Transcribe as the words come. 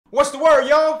What's the word,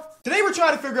 y'all? Today we're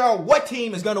trying to figure out what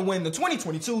team is going to win the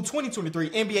 2022-2023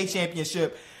 NBA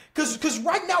championship. Because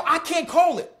right now, I can't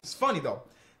call it. It's funny, though.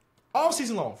 All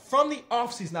season long, from the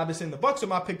offseason, I've been saying the Bucks are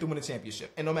my pick to win the championship.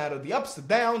 And no matter the ups, the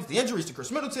downs, the injuries to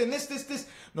Chris Middleton, this,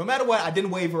 no matter what, I didn't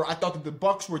waver. I thought that the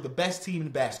Bucks were the best team in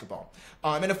basketball.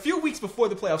 And a few weeks before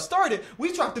the playoffs started,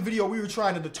 we dropped the video. We were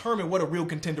trying to determine what a real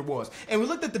contender was. And we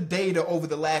looked at the data over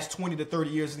the last 20 to 30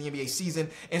 years of the NBA season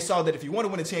and saw that if you want to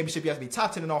win a championship, you have to be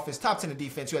top 10 in offense, top 10 in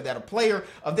defense. You had to have a player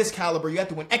of this caliber. You had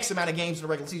to win X amount of games in the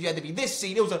regular season. You had to be this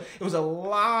seed. It was a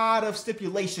lot of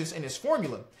stipulations in this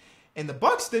formula. And the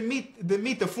Bucks didn't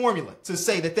meet the formula to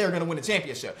say that they're going to win the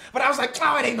championship. But I was like,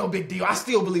 oh, it ain't no big deal. I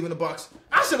still believe in the Bucks.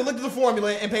 I should have looked at the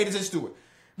formula and paid attention to it.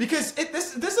 Because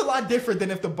this is a lot different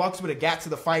than if the Bucks would have got to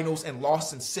the finals and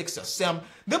lost in 6 or 7.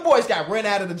 The boys got run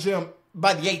out of the gym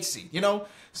by the 8th seed, you know?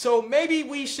 So maybe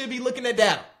we should be looking at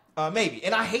that. Maybe.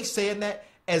 And I hate saying that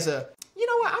as a, you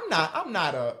know what, I'm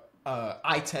not a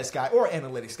eye test guy or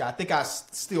analytics guy. I think I'm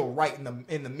still right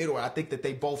in the middle. I think that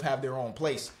they both have their own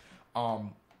place.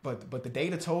 But the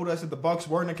data told us that the Bucks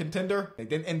weren't a contender. They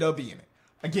didn't end up being it.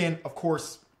 Again, of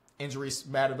course, injuries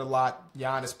mattered a lot.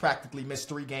 Giannis practically missed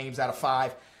 3 games out of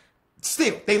 5.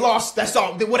 Still, they lost. That's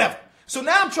all. Whatever. So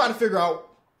now I'm trying to figure out,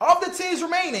 of the teams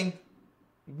remaining,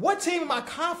 what team am I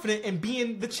confident in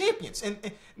being the champions? And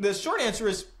the short answer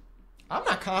is, I'm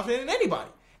not confident in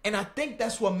anybody. And I think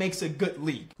that's what makes a good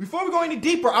league. Before we go any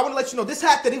deeper, I want to let you know this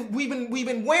hat that we've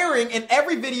been wearing in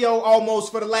every video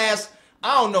almost for the last,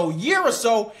 I don't know, year or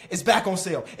so, is back on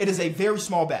sale. It is a very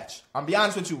small batch. I'm be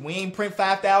honest with you. We ain't print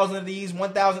 5,000 of these,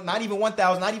 1,000, not even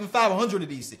 1,000, not even 500 of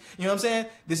these. You know what I'm saying?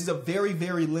 This is a very,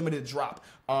 very limited drop.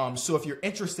 So if you're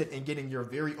interested in getting your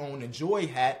very own Enjoy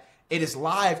hat, it is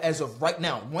live as of right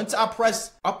now. Once I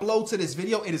press upload to this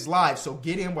video, it is live. So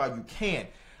get in while you can.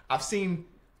 I've seen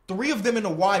 3 of them in the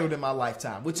wild in my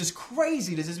lifetime, which is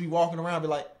crazy to just be walking around and be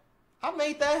like, I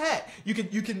made that hat. You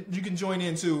can join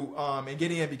in too and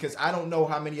get in because I don't know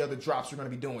how many other drops you're going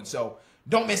to be doing. So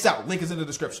don't miss out. Link is in the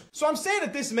description. So I'm saying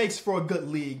that this makes for a good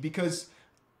league because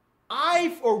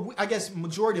I guess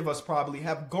majority of us probably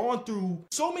have gone through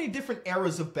so many different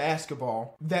eras of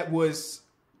basketball that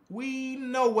we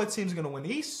know what team's going to win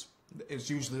the East.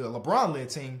 It's usually a LeBron-led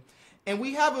team. And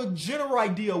we have a general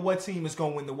idea of what team is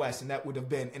going to win the West. And that would have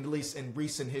been, at least in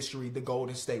recent history, the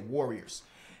Golden State Warriors.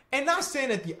 And not saying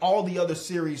that all the other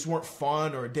series weren't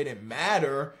fun or didn't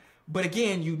matter, but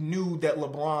again, you knew that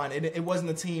LeBron, it wasn't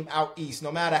a team out East.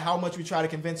 No matter how much we try to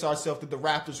convince ourselves that the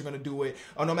Raptors are going to do it,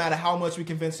 or no matter how much we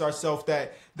convinced ourselves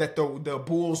that the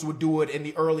Bulls would do it in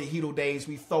the early Heat days,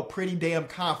 we felt pretty damn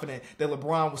confident that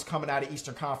LeBron was coming out of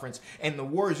Eastern Conference and the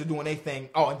Warriors are doing their thing.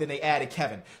 Oh, and then they added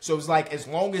Kevin. So it was like, as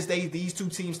long as these 2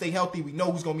 teams stay healthy, we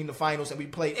know who's going to be in the finals. And we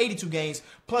played 82 games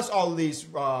plus all of these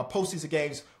postseason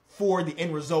games for the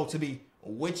end result to be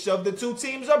which of the 2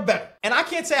 teams are better. And I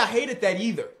can't say I hated that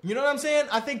either. You know what I'm saying?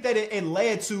 I think that it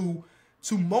led to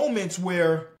moments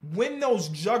where when those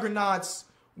juggernauts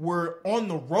were on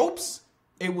the ropes,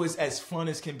 it was as fun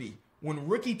as can be. When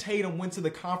Ricky Tatum went to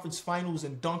the conference finals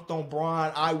and dunked on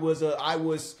Bron, I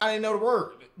didn't know the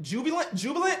word.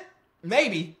 Jubilant?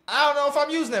 Maybe. I don't know if I'm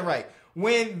using that right.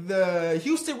 When the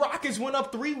Houston Rockets went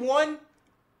up 3-1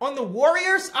 on the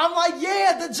Warriors, I'm like,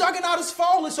 yeah, the juggernaut is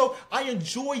falling. So I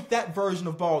enjoyed that version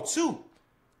of ball too.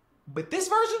 But this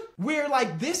version, where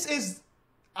like this is,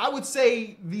 I would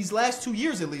say these last 2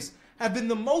 years at least, have been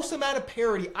the most amount of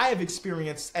parity I have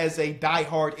experienced as a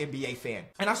diehard NBA fan.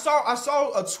 And I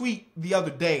saw a tweet the other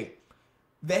day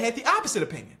that had the opposite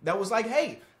opinion. That was like,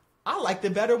 hey, I liked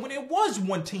it better when it was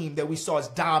one team that we saw as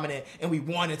dominant and we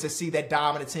wanted to see that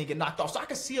dominant team get knocked off. So I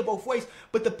can see it both ways.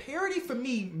 But the parity for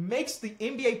me makes the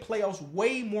NBA playoffs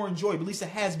way more enjoyable. At least it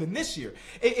has been this year.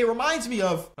 It reminds me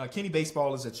of Kenny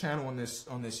Baseball is a channel on this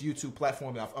YouTube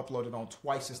platform that I've uploaded on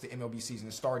twice since the MLB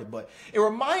season started. But it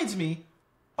reminds me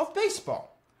of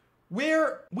baseball,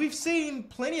 where we've seen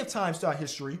plenty of times throughout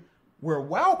history where a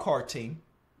wild card team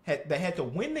had to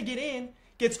win to get in,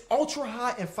 gets ultra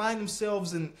hot and find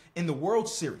themselves in the World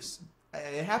Series.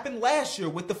 It happened last year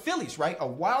with the Phillies, right? A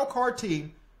wild card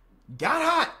team got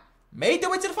hot, made their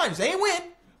way to the finals. They didn't win,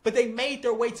 but they made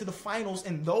their way to the finals,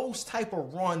 and those type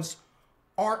of runs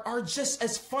are just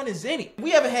as fun as any.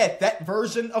 We haven't had that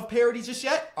version of parity just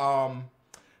yet,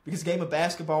 because the game of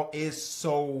basketball is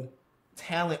so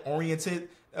talent-oriented.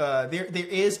 There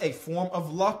is a form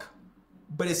of luck,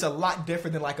 but it's a lot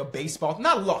different than like a baseball.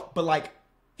 Not luck, but like,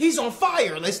 he's on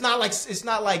fire. It's not like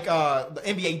the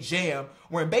NBA Jam,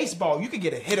 where in baseball you could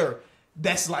get a hitter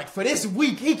that's like, for this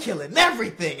week he killing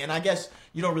everything. And I guess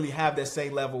you don't really have that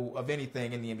same level of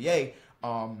anything in the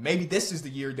NBA. Maybe this is the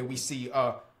year that we see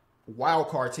wild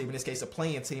card team, in this case a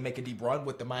play-in team, make a deep run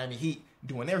with the Miami Heat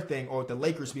doing their thing, or with the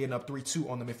Lakers being up 3-2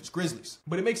 on the Memphis Grizzlies.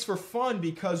 But it makes for fun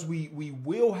because we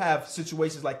will have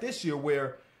situations like this year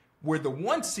where the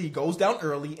 1 seed goes down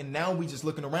early, and now we just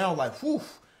looking around like, whew,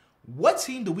 what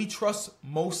team do we trust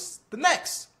most the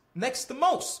next the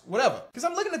most, whatever. Because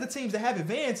I'm looking at the teams that have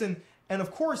advanced, and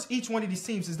of course each one of these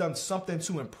teams has done something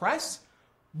to impress.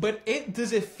 But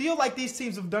does it feel like these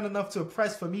teams have done enough to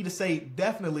impress for me to say,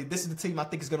 definitely, this is the team I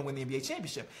think is going to win the NBA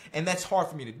championship? And that's hard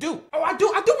for me to do. Oh, I do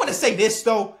want to say this,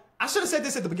 though. I should have said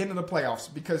this at the beginning of the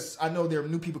playoffs because I know there are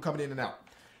new people coming in and out.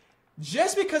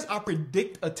 Just because I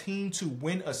predict a team to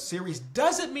win a series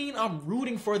doesn't mean I'm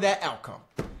rooting for that outcome.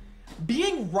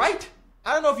 Being right,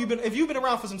 I don't know if you've been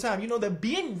around for some time, you know that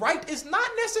being right is not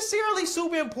necessarily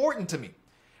super important to me.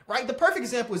 Right? The perfect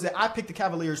example is that I picked the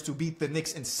Cavaliers to beat the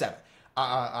Knicks in 7.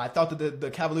 I thought that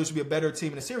the Cavaliers would be a better team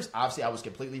in the series. Obviously, I was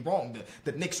completely wrong.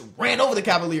 The Knicks ran over the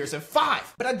Cavaliers in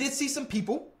 5. But I did see some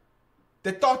people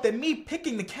that thought that me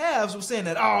picking the Cavs was saying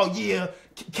that, oh, yeah,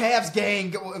 Cavs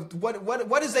gang,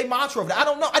 what is their mantra of that? I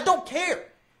don't know. I don't care.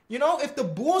 You know, if the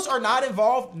Bulls are not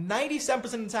involved, 97%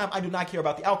 of the time, I do not care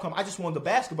about the outcome. I just want the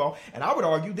basketball. And I would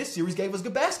argue this series gave us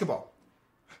good basketball.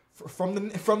 From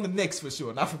the Knicks for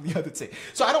sure, not from the other team.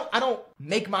 So I don't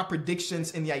make my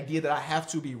predictions in the idea that I have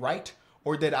to be right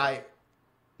or that I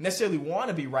necessarily want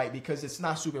to be right because it's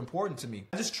not super important to me.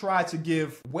 I just try to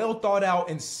give well thought out,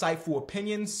 insightful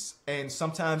opinions, and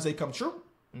sometimes they come true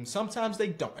and sometimes they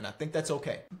don't, and I think that's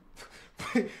okay.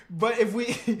 But if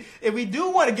we do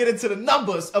want to get into the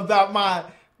numbers about my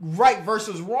right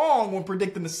versus wrong when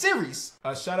predicting the series.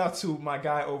 Shout out to my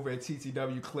guy over at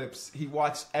TTW Clips. He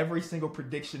watched every single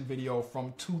prediction video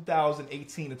from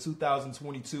 2018 to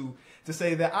 2022 to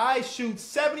say that I shoot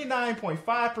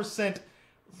 79.5%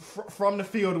 from the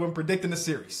field when predicting the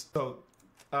series. So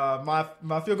my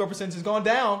field goal percentage has gone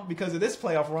down because of this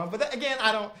playoff run. But again,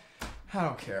 I don't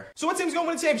care. So what team's going to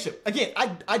win the championship? Again,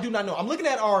 I do not know. I'm looking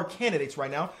at our candidates right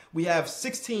now. We have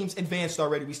 6 teams advanced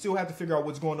already. We still have to figure out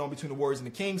what's going on between the Warriors and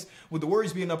the Kings. With the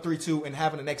Warriors being up 3-2 and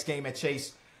having the next game at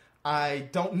Chase, I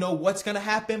don't know what's going to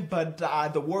happen, but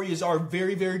the Warriors are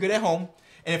very, very good at home.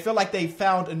 And it felt like they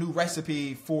found a new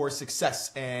recipe for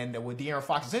success. And with De'Aaron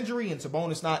Fox's injury and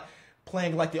Sabonis not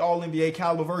playing like the All-NBA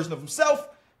caliber version of himself,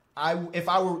 if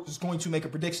I was going to make a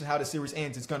prediction how the series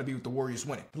ends, it's going to be with the Warriors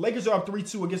winning. The Lakers are up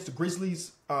 3-2 against the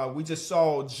Grizzlies. We just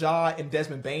saw Ja and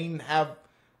Desmond Bane have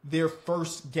their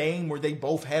first game where they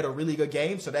both had a really good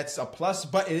game, so that's a plus.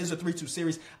 But it is a 3-2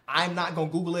 series. I'm not going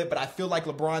to Google it, but I feel like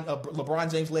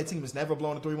LeBron James-led team has never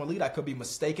blown a 3-1 lead. I could be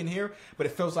mistaken here, but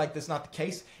it feels like that's not the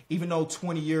case. Even though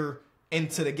 20-year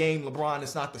into the game, LeBron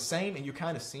is not the same, and you're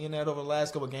kind of seeing that over the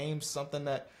last couple of games, something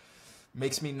that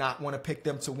makes me not want to pick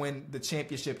them to win the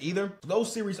championship either.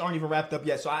 Those series aren't even wrapped up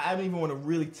yet, so I don't even want to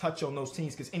really touch on those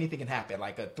teams because anything can happen.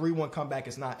 Like a 3-1 comeback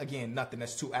is not, again, nothing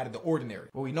that's too out of the ordinary.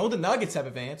 But we know the Nuggets have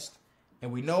advanced, and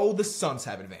we know the Suns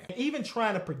have advanced. And even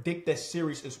trying to predict that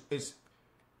series is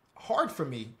hard for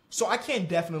me, so I can't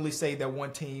definitely say that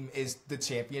one team is the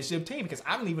championship team because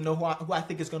I don't even know who I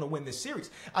think is going to win this series.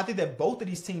 I think that both of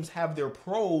these teams have their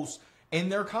pros and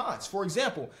their cons. For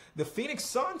example, the Phoenix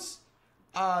Suns,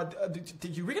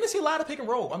 you're going to see a lot of pick and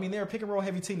roll. I mean, they're a pick and roll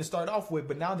heavy team to start off with,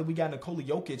 but now that we got Nikola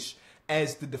Jokic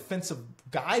as the defensive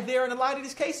guy there in a lot of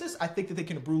these cases, I think that they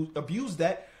can abuse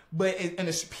that. But in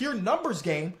a pure numbers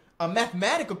game, a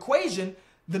mathematical equation,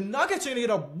 the Nuggets are going to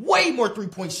get up way more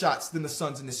three-point shots than the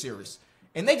Suns in this series.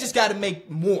 And they just got to make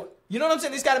more. You know what I'm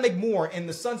saying? They just got to make more, and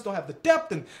the Suns don't have the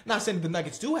depth. And not saying the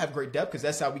Nuggets do have great depth, because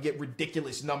that's how we get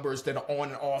ridiculous numbers that are on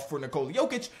and off for Nikola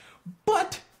Jokic.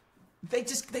 But they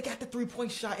got the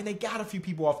three-point shot, and they got a few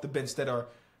people off the bench that are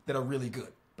really good.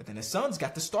 But then the Suns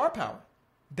got the star power.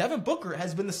 Devin Booker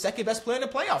has been the second best player in the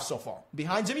playoffs so far,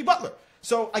 behind Jimmy Butler.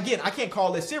 So, again, I can't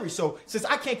call this series. So, since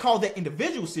I can't call that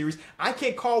individual series, I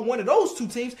can't call one of those two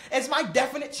teams as my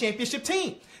definite championship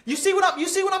team. You see what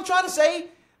I'm trying to say?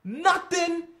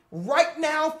 Nothing right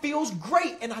now feels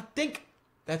great, and I think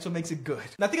that's what makes it good.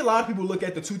 And I think a lot of people look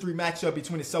at the 2-3 matchup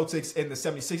between the Celtics and the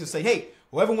 76ers and say, hey,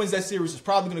 whoever wins that series is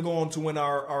probably going to go on to win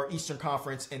our Eastern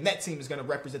Conference, and that team is going to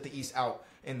represent the East out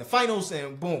in the finals,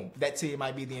 and boom, that team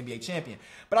might be the NBA champion.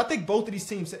 But I think both of these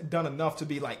teams have done enough to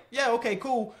be like, yeah, okay,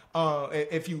 cool.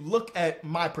 If you look at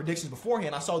my predictions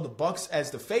beforehand, I saw the Bucks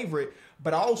as the favorite,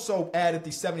 but I also added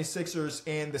the 76ers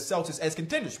and the Celtics as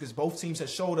contenders because both teams have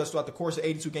showed us throughout the course of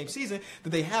 82-game season that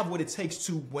they have what it takes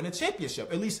to win a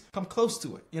championship, at least come close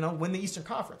to it, win the Eastern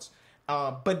Conference.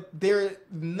 But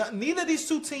neither of these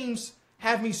two teams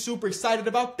have me super excited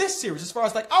about this series as far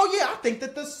as like, oh yeah, I think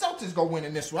that the Celtics go win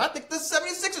in this one. I think the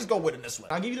 76ers go win in this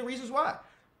one. I'll give you the reasons why.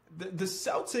 The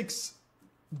Celtics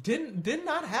did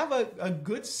not have a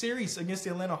good series against the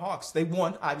Atlanta Hawks. They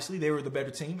won, obviously. They were the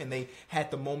better team, and they had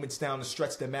the moments down the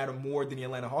stretch that matter more than the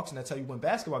Atlanta Hawks, and that's how you win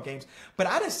basketball games. But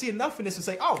I didn't see enough in this to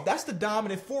say, oh, that's the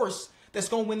dominant force that's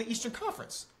going to win the Eastern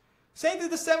Conference. Same thing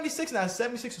with the 76ers. Now, the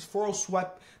 76ers 4-0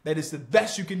 swept. That is the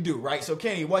best you can do, right? So,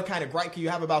 Kenny, what kind of gripe can you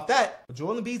have about that?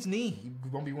 Joel Embiid's knee,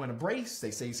 he's going to be wearing a brace.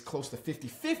 They say he's close to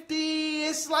 50-50.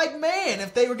 It's like, man,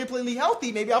 if they were completely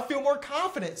healthy, maybe I'll feel more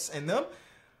confidence in them.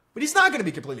 But he's not going to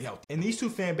be completely healthy. And these two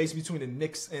fan bases between the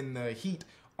Knicks and the Heat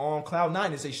are on cloud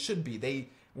nine as they should be. They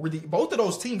were both of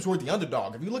those teams were the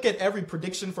underdog. If you look at every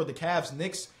prediction for the Cavs,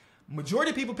 Knicks,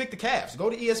 majority of people pick the Cavs. Go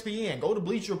to ESPN, go to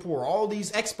Bleacher Report. All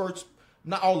these experts,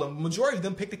 not all of them, majority of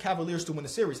them picked the Cavaliers to win the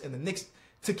series, and the Knicks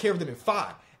took care of them in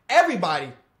 5.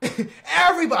 Everybody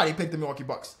picked the Milwaukee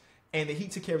Bucks, and the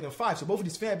Heat took care of them in 5. So both of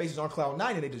these fan bases are on cloud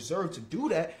nine, and they deserve to do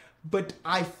that. But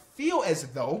I feel as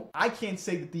though I can't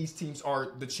say that these teams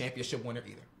are the championship winner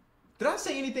either. Did I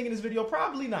say anything in this video?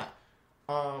 Probably not.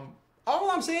 All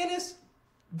I'm saying is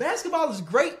basketball is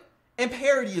great and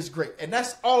parity is great, and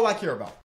that's all I care about.